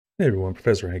Hey everyone,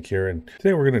 Professor Hank here, and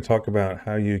today we're going to talk about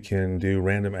how you can do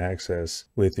random access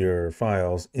with your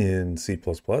files in C++.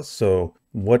 So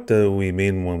what do we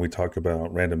mean when we talk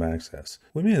about random access?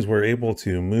 What we mean is we're able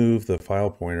to move the file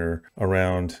pointer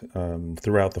around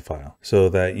throughout the file so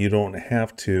that you don't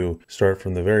have to start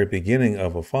from the very beginning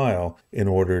of a file in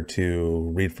order to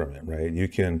read from it, right? You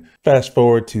can fast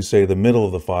forward to, say, the middle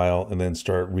of the file and then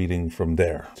start reading from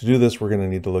there. To do this, we're going to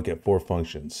need to look at four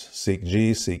functions: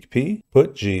 seekg, seekp,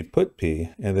 putg,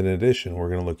 putp, and then in addition, we're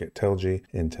going to look at tellg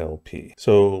and tellp.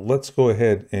 So let's go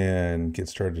ahead and get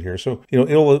started here. So,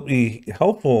 it'll be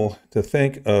helpful to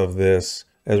think of this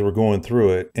as we're going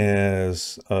through it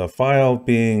as a file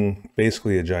being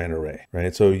basically a giant array,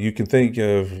 right? So you can think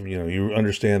of, you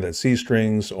understand that C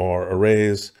strings are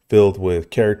arrays filled with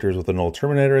characters with a null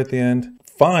terminator at the end.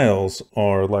 Files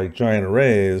are like giant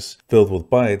arrays filled with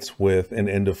bytes with an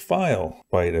end of file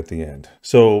byte at the end.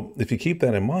 So if you keep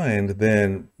that in mind,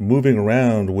 then moving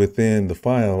around within the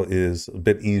file is a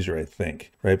bit easier, I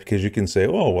think, right? Because you can say,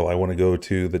 oh, well, I want to go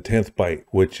to the 10th byte,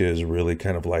 which is really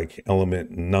kind of like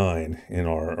element 9 in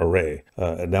our array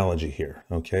analogy here.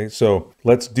 Okay, so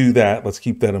let's do that. Let's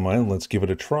keep that in mind. Let's give it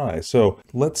a try. So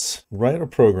let's write a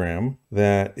program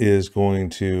that is going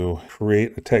to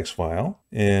create a text file.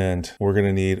 And we're going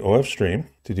to need OFStream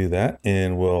to do that.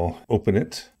 And we'll open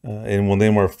it and we'll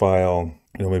name our file,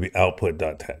 maybe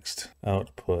output.txt.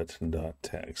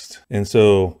 And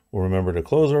so we'll remember to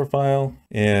close our file.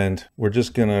 And we're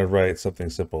just going to write something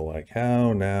simple like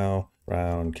how now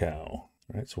brown cow. All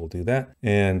right, so we'll do that.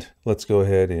 And let's go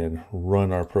ahead and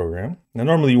run our program. Now,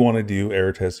 normally you want to do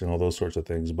error testing and all those sorts of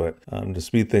things, but to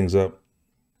speed things up,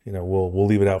 we'll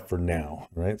leave it out for now,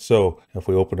 right? So if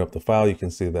we open up the file, you can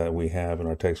see that we have in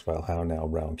our text file, how now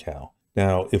brown cow.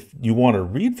 Now, if you want to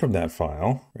read from that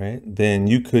file, right, then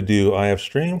you could do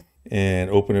ifstream and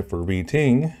open it for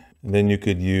reading. And then you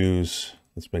could use,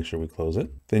 let's make sure we close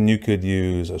it. Then you could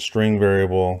use a string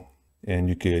variable and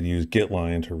you could use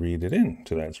getLine to read it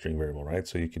into that string variable, right?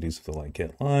 So you could use something like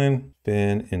getLine,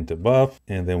 bin into buff,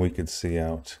 and then we could see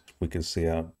out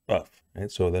buff,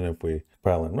 right? So then if we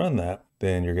file and run that,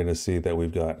 then you're going to see that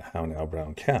we've got how now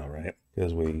brown cow, right?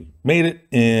 Because we made it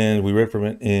and we read from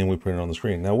it and we put it on the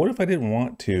screen. Now, what if I didn't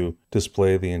want to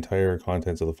display the entire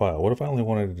contents of the file? What if I only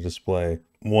wanted to display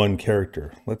one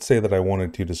character? Let's say that I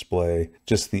wanted to display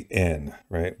just the N,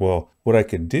 right? Well, what I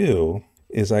could do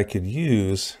is I could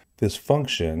use this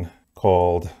function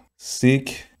called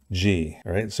seekg,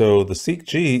 right? So the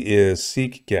seekg is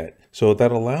seekget. So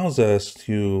that allows us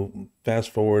to fast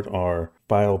forward our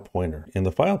file pointer. In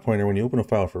the file pointer, when you open a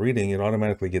file for reading, it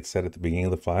automatically gets set at the beginning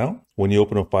of the file. When you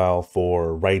open a file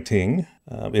for writing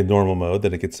in normal mode,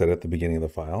 then it gets set at the beginning of the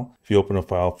file. If you open a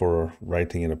file for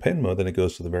writing in append mode, then it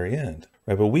goes to the very end,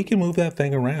 right? But we can move that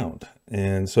thing around.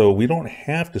 And so we don't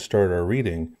have to start our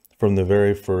reading from the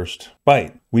very first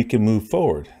byte. We can move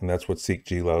forward, and that's what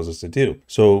seekg allows us to do.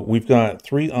 So we've got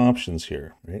three options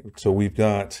here, right? So we've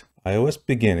got iOS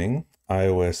beginning,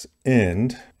 iOS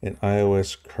end, and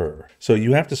iOS cur. So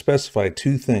you have to specify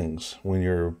two things when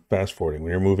you're fast forwarding,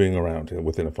 when you're moving around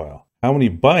within a file. How many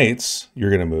bytes you're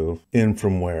going to move in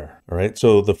from where, all right?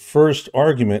 So the first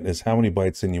argument is how many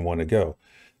bytes in you want to go.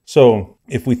 So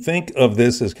if we think of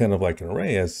this as kind of like an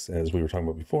array, as we were talking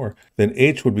about before, then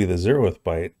H would be the 0th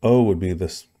byte, O would be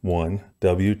this 1,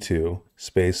 W2,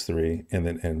 space 3, and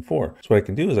then N4. So what I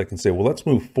can do is I can say, well, let's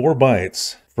move 4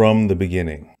 bytes from the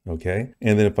beginning, okay?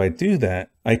 And then if I do that,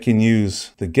 I can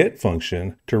use the get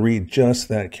function to read just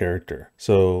that character.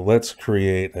 So let's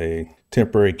create a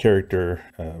temporary character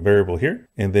variable here,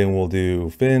 and then we'll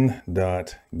do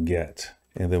fin.get.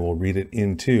 And then we'll read it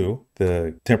into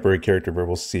the temporary character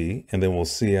variable C, and then we'll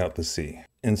see out the C.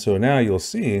 And so now you'll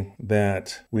see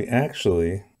that we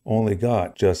actually only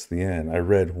got just the N. I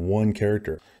read one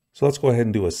character. So let's go ahead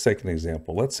and do a second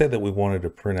example. Let's say that we wanted to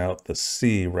print out the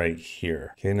C right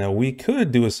here. Okay, now we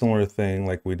could do a similar thing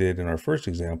like we did in our first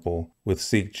example with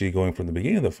seekg going from the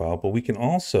beginning of the file, but we can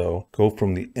also go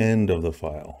from the end of the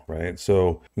file, right?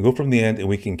 So we go from the end and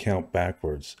we can count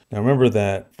backwards. Now remember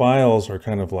that files are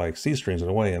kind of like C strings in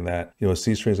a way, in that, a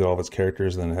C string's got all of its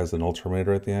characters and then it has the null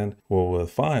terminator at the end. Well,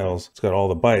 with files, it's got all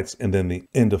the bytes and then the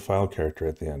end of file character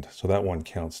at the end. So that one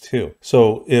counts too.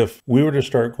 So if we were to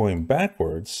start going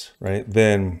backwards, right,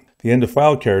 then the end of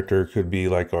file character could be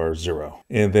like our 0.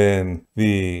 And then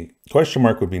the question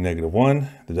mark would be -1,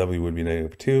 the W would be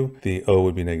 -2, the O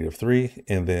would be -3,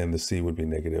 and then the C would be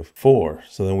 -4.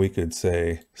 So then we could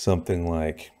say something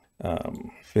like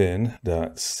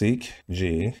fin.seekg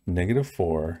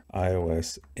 -4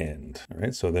 iOS end. All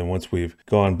right, so then once we've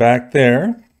gone back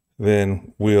there,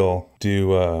 then we'll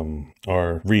do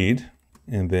our read.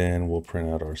 and then we'll print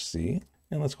out our C.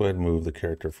 And let's go ahead and move the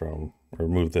character from, or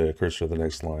move the cursor to the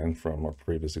next line from our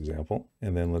previous example.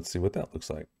 And then let's see what that looks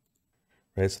like.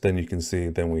 Right, so then you can see,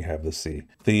 then we have the C.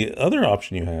 The other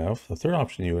option you have, the third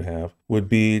option you would have, would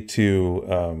be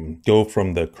to go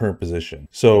from the current position.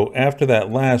 So after that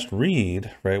last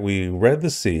read, right, we read the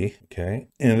C, okay,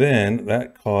 and then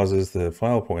that causes the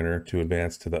file pointer to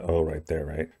advance to the O right there,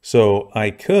 right? So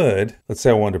I could, let's say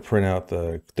I wanted to print out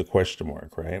the question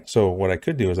mark, right? So what I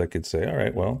could do is I could say, all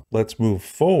right, well, let's move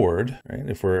forward, right?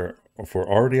 If we're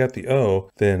already at the O,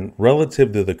 then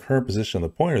relative to the current position of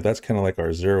the pointer, that's kind of like our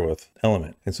 0th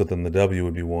element. And so then the W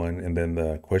would be 1, and then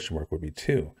the question mark would be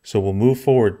 2. So we'll move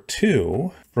forward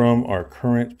 2 from our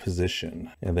current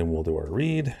position, and then we'll do our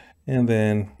read, and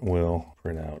then we'll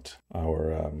print out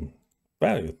our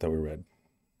value that we read.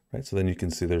 Right, so then you can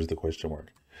see there's the question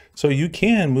mark. So you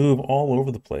can move all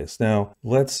over the place. Now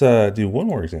let's do one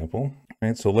more example.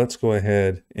 Right, so let's go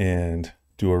ahead and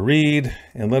do a read,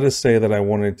 and let us say that I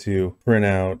wanted to print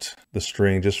out the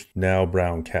string just now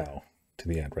brown cow to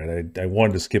the end, right? I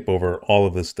wanted to skip over all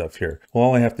of this stuff here. Well,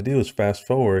 all I have to do is fast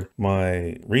forward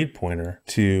my read pointer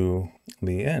to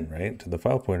the end, right? To the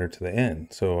file pointer to the end.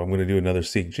 So I'm going to do another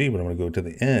seekg, but I'm going to go to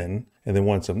the end, and then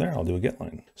once I'm there, I'll do a get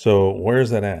line. So where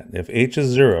is that at? If H is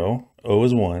 0, O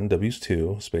is 1, W is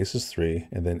 2, space is 3,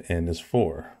 and then N is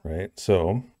 4, right?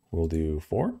 So we'll do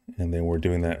 4, and then we're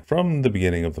doing that from the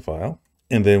beginning of the file.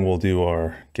 And then we'll do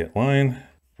our get line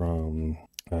from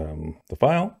the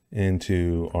file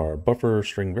into our buffer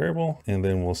string variable, and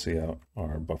then we'll see out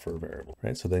our buffer variable,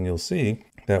 right? So then you'll see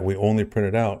that we only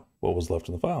printed out what was left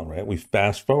in the file, right? We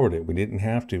fast forwarded. We didn't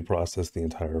have to process the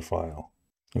entire file.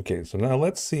 Okay, so now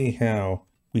let's see how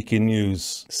we can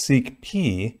use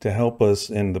seekp to help us,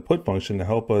 in the put function, to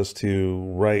help us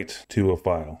to write to a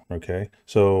file, okay?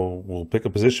 So we'll pick a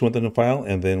position within a file,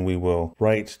 and then we will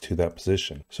write to that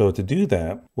position. So to do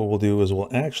that, what we'll do is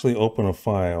we'll actually open a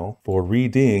file for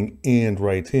reading and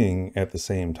writing at the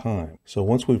same time. So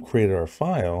once we've created our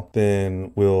file,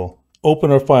 then we'll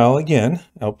open our file again,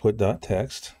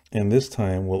 output.txt, and this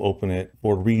time we'll open it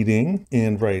for reading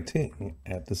and writing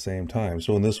at the same time.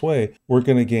 So in this way, we're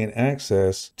going to gain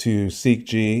access to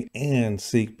seekg and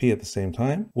seekp at the same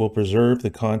time. We'll preserve the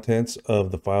contents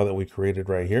of the file that we created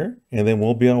right here, and then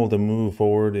we'll be able to move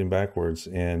forward and backwards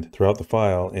and throughout the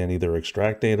file and either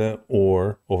extract data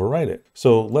or overwrite it.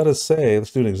 So let us say,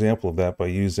 let's do an example of that by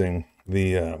using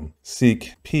the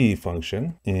seekp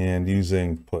function and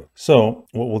using put. So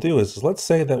what we'll do is let's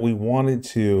say that we wanted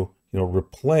to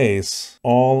replace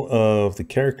all of the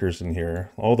characters in here,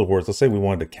 all the words. Let's say we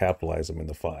wanted to capitalize them in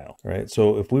the file, right?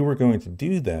 So if we were going to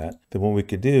do that, then what we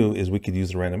could do is we could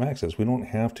use the random access. We don't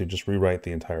have to just rewrite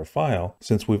the entire file.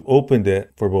 Since we've opened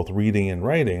it for both reading and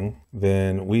writing,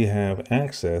 then we have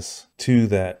access to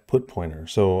that put pointer.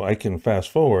 So I can fast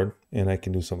forward and I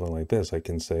can do something like this. I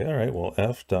can say, all right, well,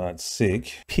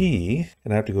 f.seekp,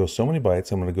 and I have to go so many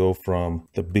bytes. I'm going to go from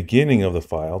the beginning of the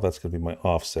file. That's going to be my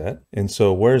offset. And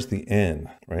so where's the N,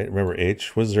 right? Remember,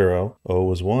 H was 0, O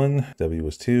was 1, W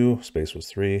was 2, space was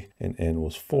 3, and N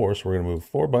was 4. So we're going to move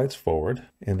 4 bytes forward.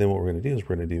 And then what we're going to do is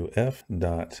we're going to do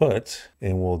f.put,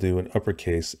 and we'll do an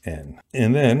uppercase N.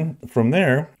 And then from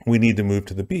there, we need to move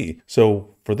to the B.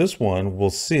 So for this one, we'll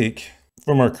seek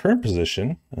from our current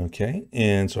position, okay?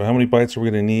 And so how many bytes are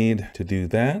we going to need to do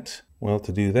that? Well,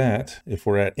 to do that, if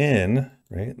we're at N,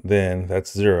 right, then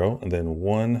that's 0, and then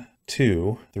 1,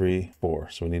 2, 3, 4.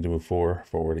 So we need to move 4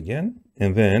 forward again.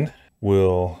 And then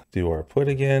we'll do our put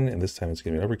again, and this time it's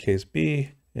going to be uppercase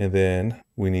B. And then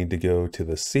we need to go to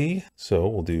the C. So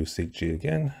we'll do seekg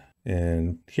again.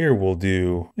 And here we'll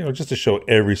do, just to show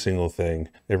every single thing,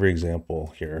 every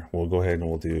example here, we'll go ahead and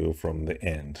we'll do from the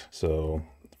end. So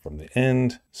from the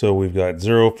end. So we've got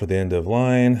 0 for the end of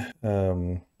line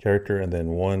character, and then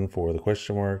 1 for the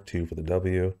question mark, 2 for the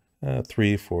W,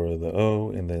 3 for the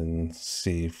O, and then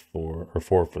 4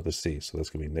 for the C. So that's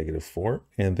going to be -4.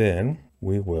 And then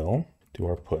we will do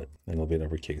our put, and it'll be an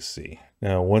uppercase C.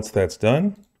 Now, once that's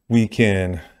done, we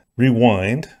can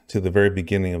rewind to the very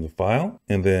beginning of the file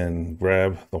and then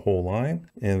grab the whole line,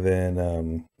 and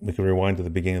then we can rewind to the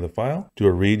beginning of the file, do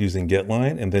a read using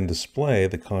getLine, and then display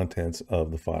the contents of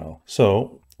the file.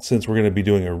 So since we're going to be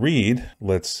doing a read,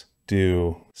 let's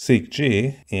do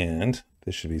seekg, and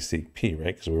this should be seekp,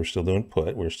 right? Because we're still doing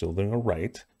put, we're still doing a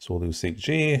write. So we'll do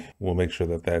seekg, we'll make sure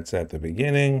that that's at the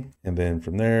beginning, and then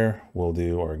from there, we'll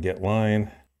do our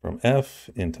getLine from F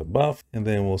into buff, and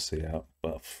then we'll see out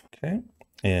buff, okay?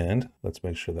 And let's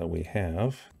make sure that we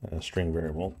have a string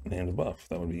variable named buff.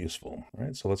 That would be useful. All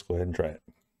right, so let's go ahead and try it.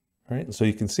 All right, so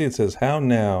you can see it says how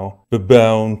now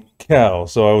baboon cow.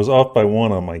 So I was off by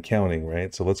 1 on my counting,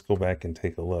 right? So let's go back and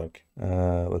take a look.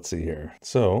 Let's see here.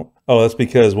 So, oh, that's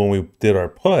because when we did our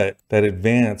put, that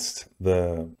advanced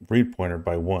the read pointer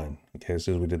by 1. Okay, as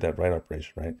soon as we did that write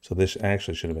operation, right? So this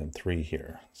actually should have been 3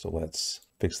 here. So let's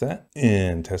fix that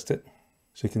and test it.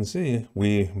 So you can see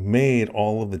we made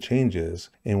all of the changes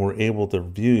and we're able to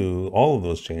view all of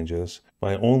those changes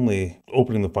by only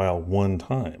opening the file 1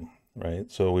 time.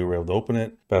 Right, so we were able to open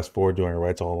it, fast forward doing our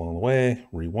writes all along the way,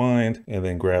 rewind, and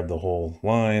then grab the whole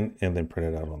line and then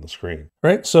print it out on the screen.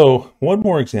 Right, so one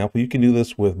more example, you can do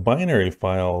this with binary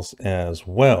files as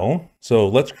well. So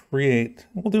let's create,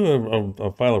 we'll do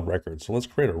a file of records. So let's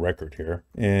create a record here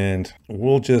and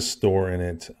we'll just store in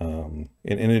it an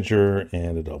integer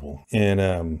and a double.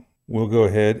 And we'll go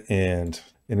ahead and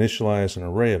initialize an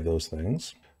array of those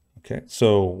things. Okay,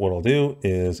 so what I'll do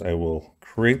is I will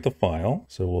create the file.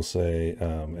 So we'll say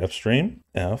fstream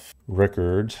f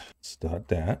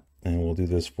records.dat, and we'll do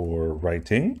this for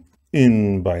writing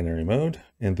in binary mode.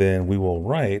 And then we will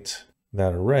write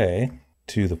that array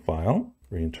to the file,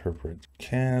 reinterpret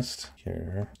cast,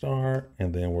 char star,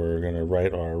 and then we're going to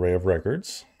write our array of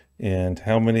records. And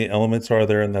how many elements are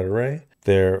there in that array?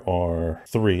 There are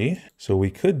 3. So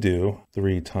we could do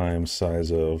 3 times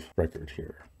size of record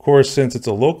here. Of course, since it's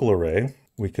a local array,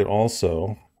 we could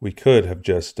have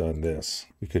just done this.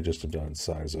 We could just have done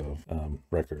size of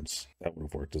records. That would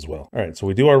have worked as well. All right, so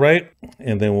we do our write,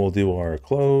 and then we'll do our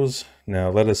close. Now,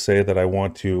 let us say that I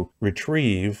want to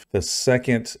retrieve the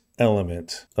second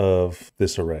element of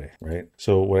this array, right?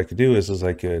 So what I could do is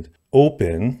I could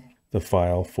open the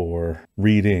file for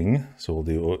reading. So we'll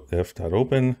do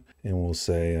f.open, and we'll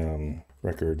say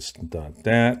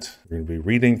records.dat. We're going to be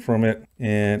reading from it,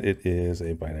 and it is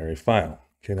a binary file.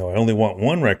 Okay, now I only want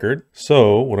 1 record,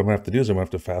 so what I'm going to have to do is I'm going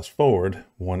to have to fast forward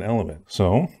 1 element.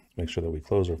 So make sure that we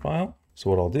close our file. So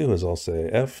what I'll do is I'll say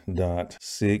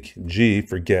f.seekg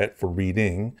for get for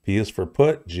reading, p is for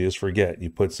put, g is for get. You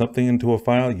put something into a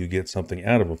file, you get something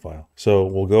out of a file. So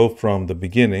we'll go from the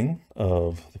beginning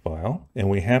of the file, and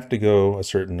we have to go a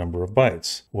certain number of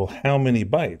bytes. Well, how many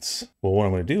bytes? Well, what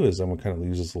I'm going to do is I'm going to kind of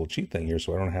use this little cheat thing here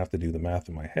so I don't have to do the math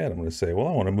in my head. I'm going to say, well,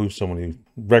 I want to move so many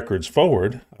records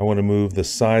forward. I want to move the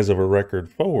size of a record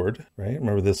forward, right?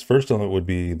 Remember, this first element would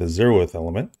be the 0th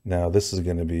element. Now this is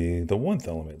going to be the 1th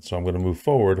element. So I'm going to move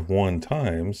forward 1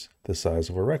 times the size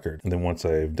of a record. And then once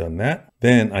I've done that,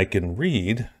 then I can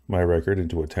read my record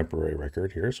into a temporary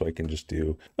record here. So I can just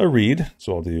do a read.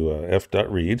 So I'll do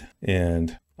f.read,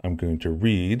 and I'm going to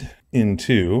read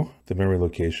into the memory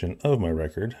location of my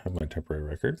record, of my temporary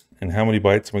record. And how many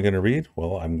bytes am I going to read?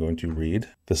 Well, I'm going to read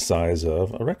the size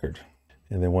of a record.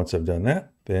 And then once I've done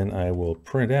that, then I will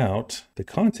print out the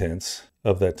contents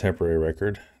of that temporary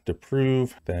record to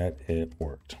prove that it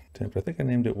worked. I think I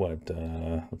named it what?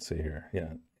 Let's see here.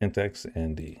 Yeah, int x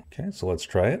and d. Okay, so let's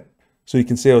try it. So you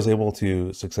can see I was able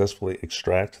to successfully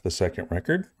extract the second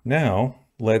record. Now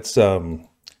let's do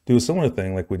a similar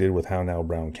thing like we did with how now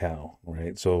brown cow,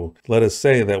 right? So let us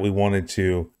say that we wanted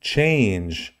to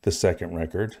change the second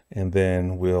record, and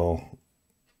then we'll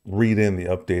read in the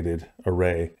updated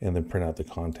array and then print out the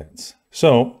contents.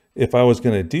 So if I was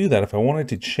going to do that, if I wanted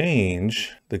to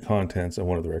change the contents of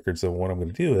one of the records, then what I'm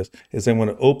going to do is I'm going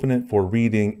to open it for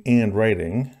reading and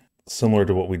writing, similar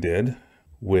to what we did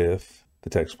with the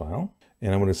text file.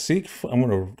 And I'm going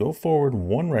to go forward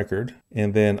 1 record,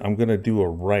 and then I'm going to do a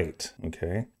write.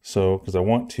 Okay. So, because I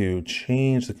want to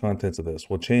change the contents of this,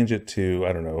 we'll change it to,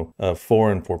 I don't know,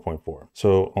 4 and 4.4.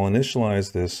 So I'll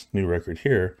initialize this new record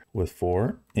here with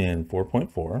 4 and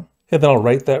 4.4. And then I'll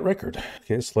write that record.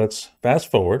 Okay, so let's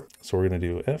fast forward. So we're going to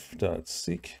do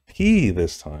f.seekp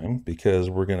this time, because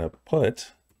we're going to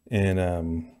put, and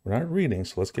we're not reading,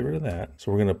 so let's get rid of that.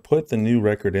 So we're going to put the new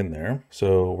record in there.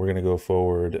 So we're going to go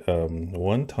forward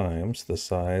 1 times the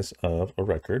size of a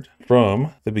record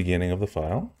from the beginning of the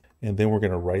file. And then we're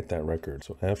going to write that record.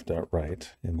 So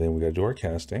f.write, and then we got to do our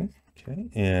casting. Okay,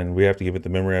 and we have to give it the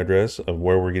memory address of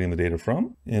where we're getting the data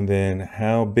from, and then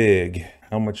how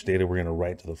much data we're going to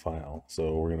write to the file.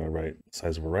 So we're going to write the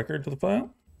size of a record to the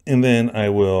file, and then I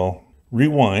will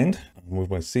rewind,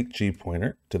 move my seekg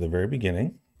pointer to the very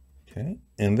beginning. Okay,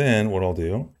 and then what I'll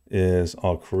do is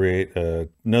I'll create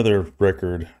another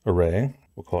record array.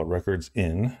 We'll call it records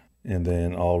in, and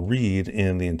then I'll read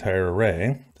in the entire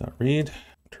array. .read,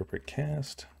 interpret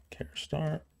cast, char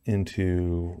star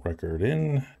into record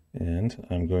in. And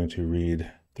I'm going to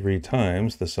read 3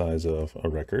 times the size of a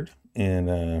record, and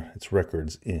it's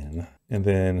records in. And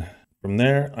then from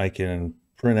there, I can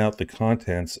print out the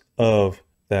contents of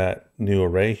that new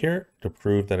array here to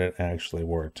prove that it actually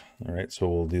worked. All right, so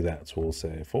we'll do that. So we'll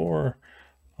say for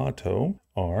auto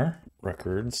r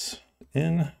records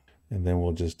in, and then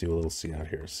we'll just do a little cout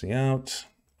here. Cout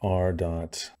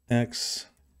r.x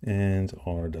and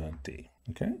r.d.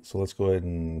 Okay, so let's go ahead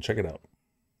and check it out.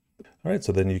 All right,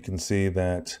 so then you can see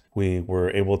that we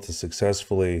were able to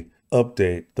successfully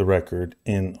update the record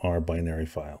in our binary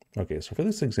file. Okay, so for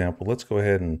this example, let's go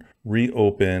ahead and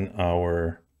reopen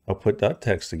our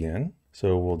output.txt again.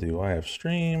 So we'll do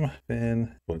ifstream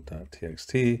then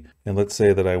output.txt, and let's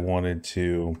say that I wanted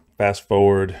to fast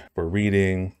forward for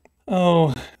reading,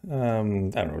 I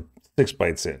don't know, 6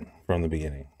 bytes in from the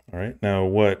beginning. All right, now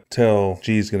what tellg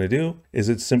is going to do is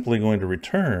it's simply going to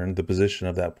return the position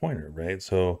of that pointer, right?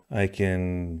 So I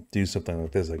can do something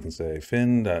like this. I can say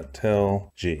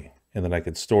fin.tellg, and then I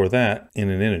could store that in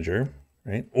an integer,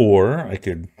 right? Or I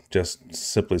could just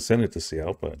simply send it to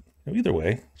cout, but either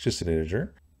way, it's just an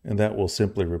integer, and that will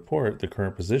simply report the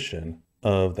current position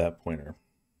of that pointer.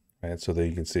 Right, so that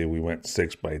you can see we went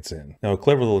 6 bytes in. Now, a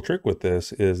clever little trick with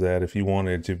this is that if you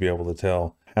wanted to be able to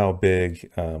tell how big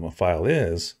a file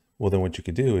is, well, then what you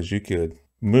could do is you could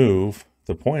move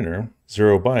the pointer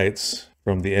 0 bytes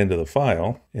from the end of the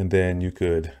file, and then you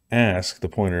could ask the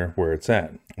pointer where it's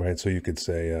at, right? So you could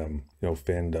say,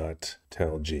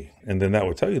 fin.tellg, and then that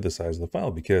would tell you the size of the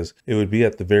file because it would be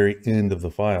at the very end of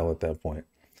the file at that point.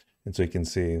 And so you can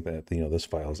see that, this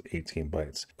file is 18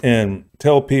 bytes. And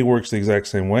tellp works the exact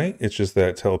same way. It's just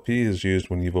that tellp is used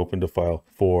when you've opened a file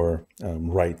for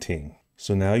writing.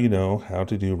 So now you know how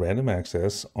to do random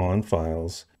access on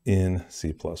files in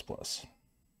C++.